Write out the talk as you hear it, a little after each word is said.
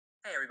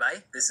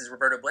everybody, this is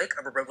Roberto Blake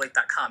of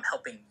RobertoBlake.com,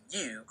 helping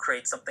you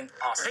create something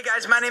awesome. Hey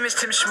guys, my name is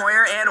Tim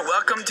Schmoyer, and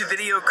welcome to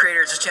Video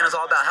Creators. This channel is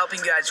all about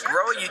helping you guys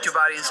grow a YouTube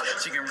audience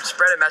so you can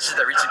spread a message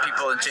that reaches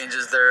people and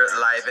changes their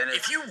life. And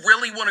if you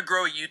really want to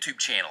grow a YouTube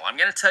channel, I'm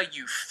going to tell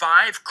you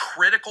 5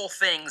 critical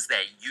things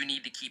that you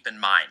need to keep in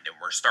mind, and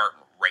we're starting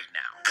right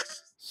now.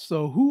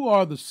 So who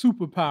are the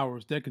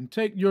superpowers that can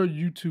take your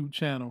YouTube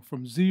channel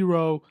from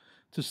zero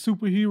to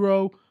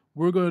superhero?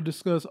 We're going to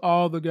discuss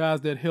all the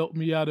guys that helped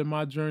me out in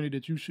my journey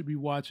that you should be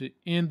watching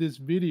in this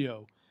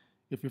video.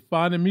 If you're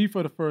finding me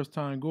for the first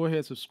time, go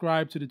ahead,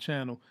 subscribe to the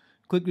channel.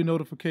 Click the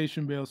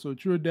notification bell so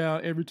that you're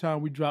down every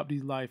time we drop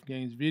these Life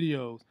Gains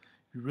videos.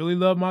 If you really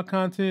love my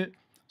content,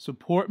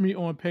 support me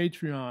on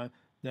Patreon.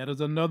 That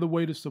is another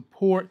way to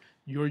support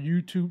your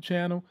YouTube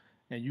channel,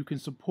 and you can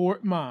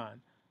support mine.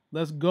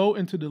 Let's go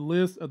into the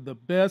list of the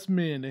best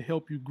men to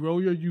help you grow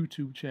your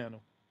YouTube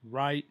channel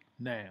right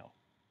now.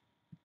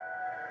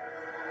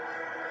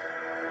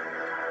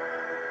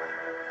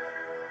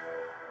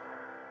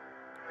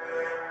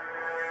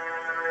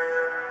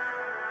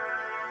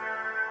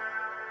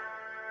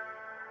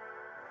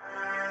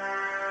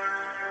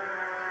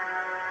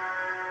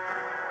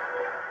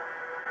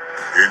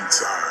 In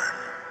time,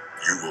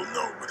 you will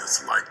know what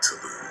it's like to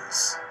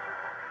lose.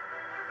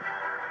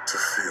 To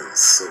feel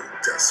so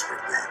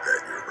desperately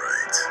that you're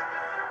right,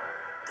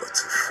 but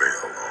to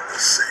fail all the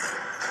same.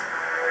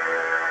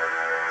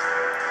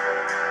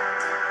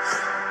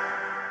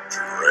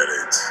 Dread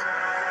it.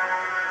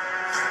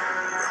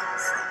 Run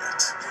from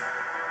it.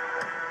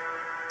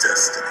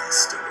 Destiny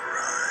still arrives.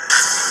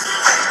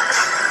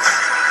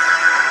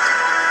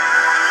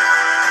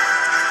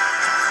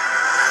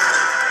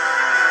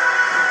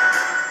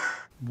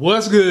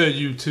 What's good,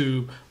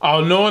 YouTube?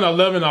 All knowing, all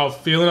loving, all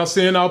feeling, all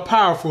seeing, all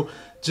powerful,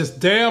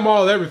 just damn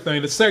all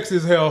everything, the sexy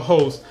as hell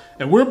host.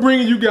 And we're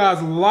bringing you guys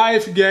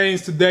life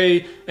gains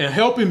today and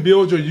helping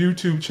build your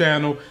YouTube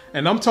channel.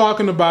 And I'm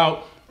talking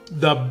about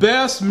the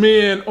best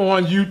men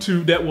on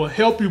YouTube that will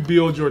help you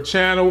build your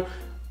channel.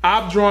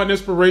 I've drawn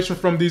inspiration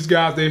from these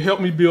guys. They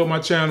helped me build my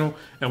channel,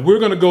 and we're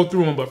going to go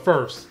through them. But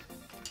first,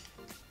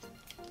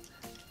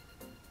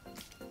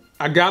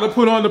 I got to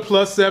put on the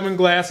 +7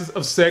 glasses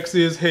of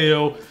sexy as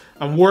hell.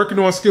 I'm working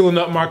on skilling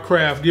up my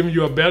craft, giving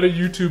you a better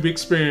YouTube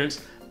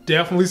experience.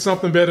 Definitely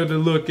something better to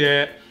look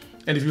at.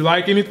 And if you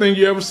like anything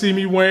you ever see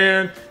me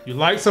wearing, you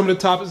like some of the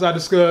topics I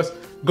discuss,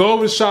 go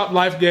over to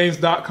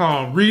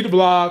shoplifegains.com, read the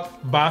blog,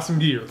 buy some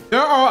gear.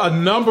 There are a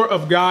number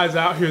of guys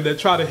out here that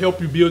try to help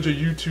you build your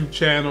YouTube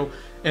channel.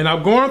 And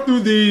I've gone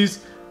through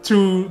these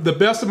to the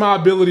best of my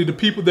ability, the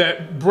people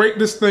that break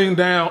this thing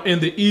down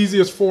in the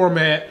easiest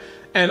format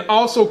and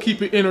also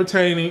keep it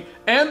entertaining,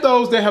 and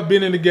those that have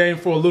been in the game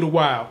for a little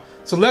while.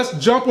 So let's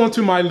jump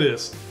onto my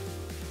list.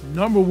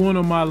 Number 1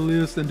 on my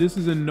list, and this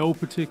is in no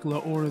particular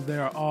order,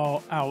 they're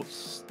all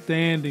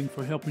outstanding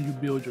for helping you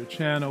build your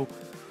channel,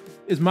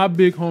 is my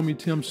big homie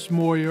Tim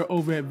Schmoyer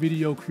over at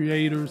Video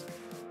Creators.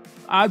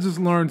 I just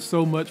learned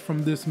so much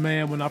from this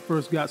man when I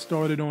first got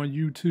started on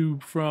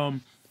YouTube,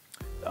 from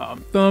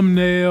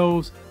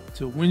thumbnails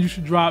to when you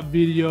should drop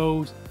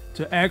videos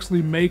to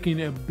actually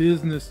making a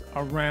business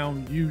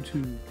around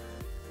YouTube.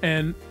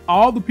 And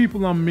all the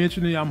people I'm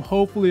mentioning,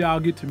 hopefully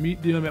I'll get to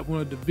meet them at one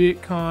of the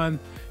VidCon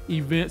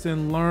events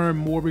and learn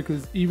more,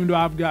 because even though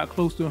I've got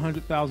close to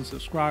 100,000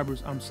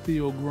 subscribers, I'm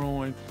still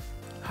growing.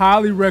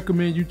 Highly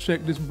recommend you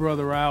check this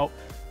brother out.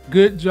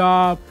 Good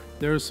job.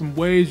 There are some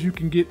ways you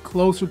can get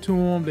closer to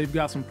him. They've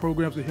got some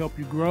programs to help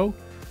you grow.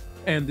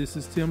 And this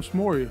is Tim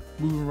Schmoyer,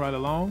 moving right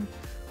along.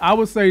 I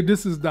would say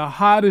this is the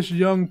hottest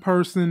young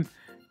person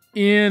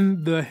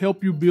in the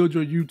help you build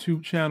your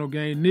YouTube channel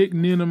game, Nick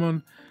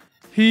Ninneman.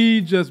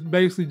 He just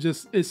basically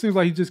it seems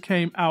like he just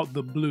came out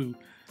the blue,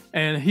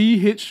 and he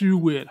hits you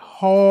with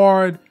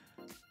hard,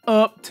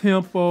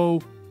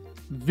 up-tempo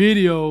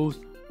videos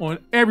on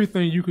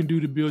everything you can do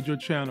to build your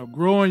channel,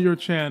 growing your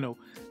channel,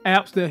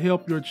 apps that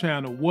help your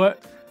channel,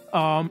 what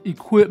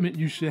equipment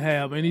you should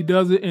have. And he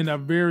does it in a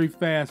very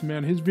fast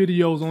manner. His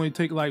videos only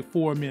take like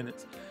 4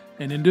 minutes.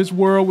 And in this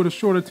world with a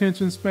short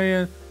attention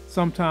span,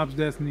 sometimes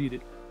that's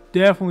needed.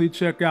 Definitely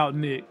check out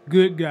Nick.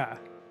 Good guy.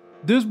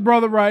 This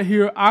brother right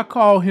here, I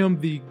call him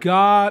the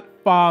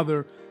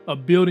godfather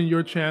of building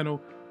your channel.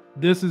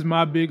 This is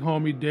my big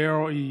homie,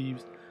 Daryl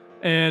Eves.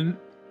 And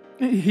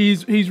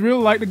he's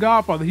really like the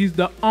godfather. He's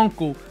the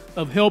uncle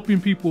of helping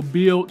people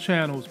build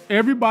channels.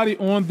 Everybody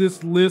on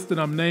this list that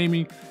I'm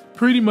naming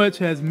pretty much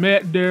has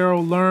met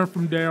Daryl, learned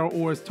from Daryl,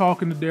 or is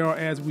talking to Daryl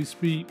as we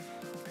speak.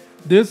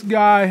 This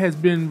guy has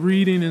been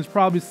reading and has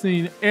probably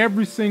seen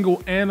every single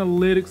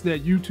analytics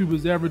that YouTube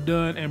has ever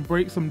done and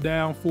breaks them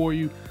down for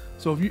you.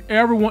 So if you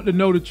ever want to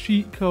know the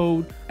cheat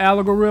code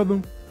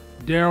algorithm,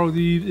 Daryl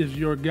Eves is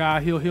your guy.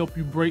 He'll help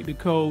you break the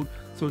code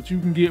so that you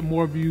can get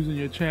more views on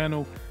your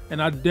channel. And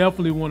I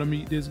definitely want to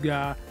meet this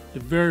guy the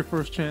very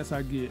first chance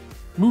I get.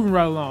 Moving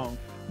right along.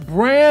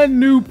 Brand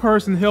new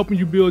person helping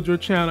you build your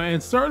channel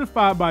and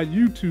certified by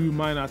YouTube,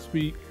 might I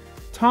speak,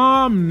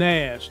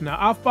 Nash. Now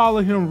I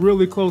follow him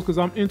really close because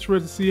I'm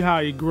interested to see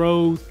how he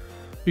grows.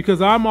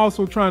 because I'm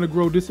also trying to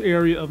grow this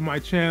area of my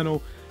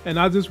channel. And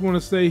I just want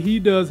to say he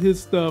does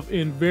his stuff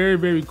in very,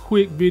 very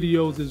quick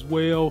videos as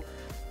well.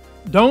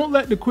 Don't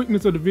let the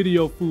quickness of the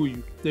video fool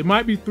you. They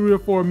might be 3 or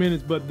 4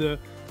 minutes, but the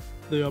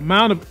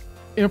amount of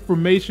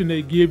information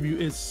they give you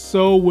is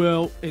so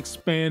well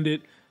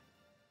expanded.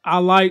 I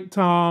like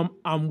Tom.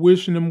 I'm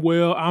wishing him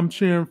well. I'm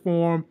cheering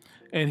for him.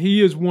 And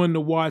he is one to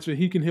watch, and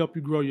he can help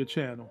you grow your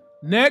channel.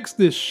 Next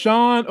is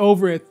Sean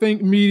over at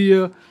Think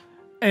Media.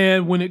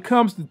 And when it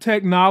comes to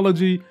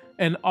technology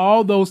and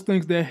all those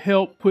things that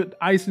help put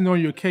icing on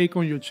your cake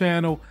on your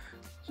channel,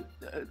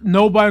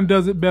 nobody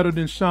does it better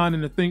than Sean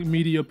and the Think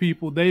Media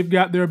people. They've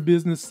got their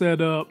business set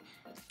up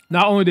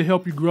not only to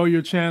help you grow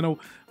your channel,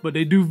 but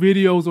they do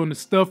videos on the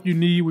stuff you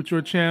need with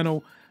your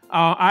channel.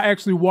 I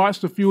actually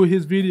watched a few of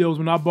his videos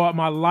when I bought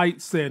my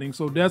light setting,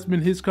 so that's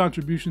been his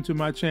contribution to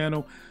my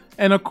channel.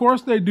 And of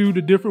course they do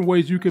the different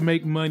ways you can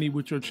make money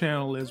with your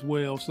channel as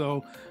well.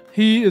 So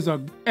he is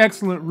an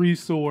excellent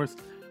resource,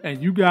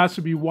 and you guys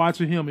should be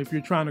watching him if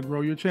you're trying to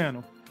grow your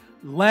channel.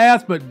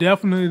 Last but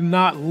definitely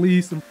not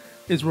least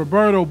is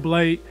Roberto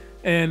Blake.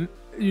 And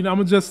you know, I'm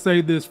gonna just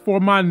say this, for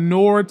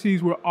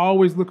minorities, we're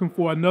always looking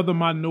for another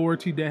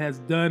minority that has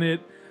done it,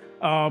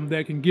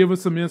 that can give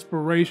us some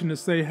inspiration to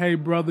say, hey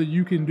brother,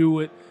 you can do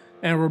it.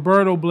 And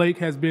Roberto Blake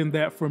has been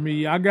that for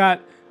me. I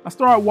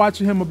started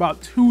watching him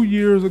about 2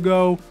 years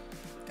ago,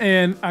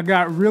 and I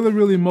got really,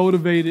 really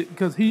motivated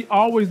because he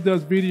always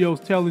does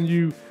videos telling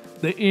you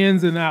the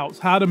ins and outs,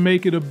 how to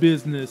make it a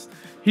business.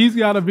 He's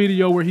got a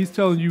video where he's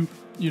telling you,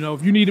 you know,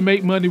 if you need to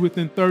make money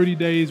within 30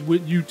 days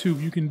with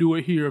YouTube, you can do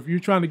it here. If you're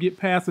trying to get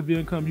passive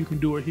income, you can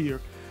do it here.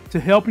 To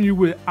helping you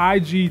with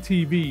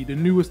IGTV, the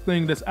newest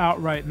thing that's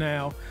out right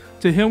now.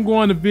 To him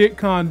going to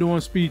VidCon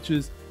doing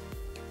speeches.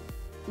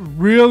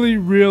 Really,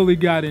 really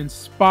got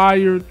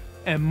inspired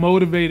and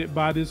motivated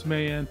by this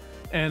man.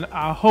 And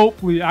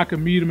hopefully I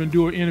can meet him and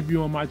do an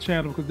interview on my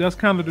channel, because that's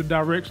kind of the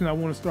direction I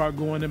want to start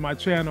going in my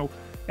channel.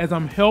 As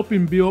I'm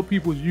helping build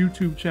people's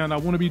YouTube channel,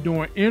 I want to be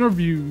doing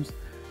interviews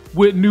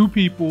with new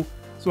people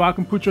so I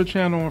can put your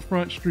channel on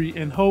Front Street,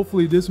 and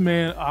hopefully this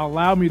man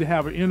allow me to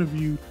have an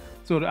interview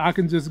so that I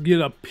can just get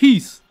a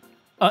piece,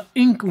 an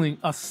inkling,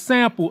 a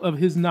sample of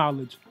his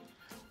knowledge.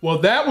 Well,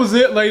 that was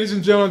it, ladies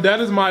and gentlemen. That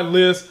is my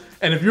list.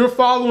 And if you're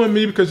following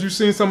me because you've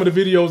seen some of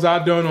the videos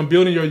I've done on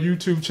building your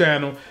YouTube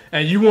channel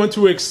and you want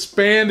to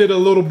expand it a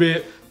little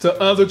bit to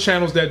other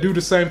channels that do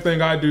the same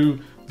thing I do,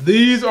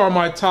 these are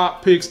my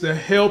top picks to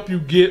help you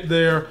get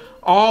there.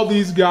 All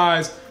these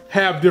guys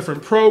have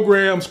different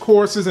programs,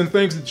 courses, and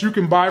things that you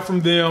can buy from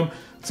them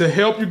to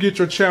help you get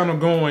your channel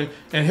going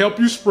and help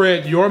you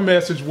spread your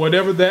message,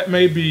 whatever that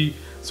may be,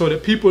 so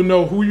that people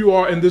know who you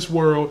are in this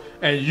world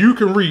and you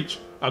can reach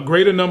a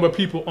greater number of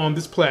people on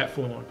this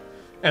platform.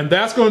 And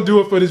that's going to do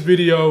it for this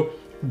video.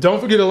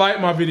 Don't forget to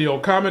like my video,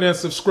 comment, and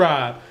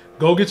subscribe.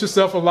 Go get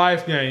yourself a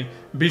life game.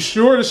 Be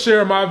sure to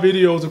share my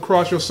videos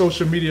across your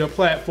social media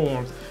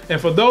platforms.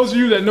 And for those of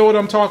you that know what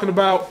I'm talking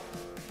about,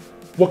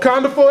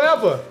 Wakanda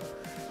forever.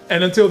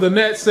 And until the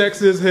next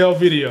Sex is Hell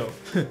video,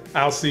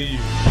 I'll see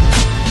you.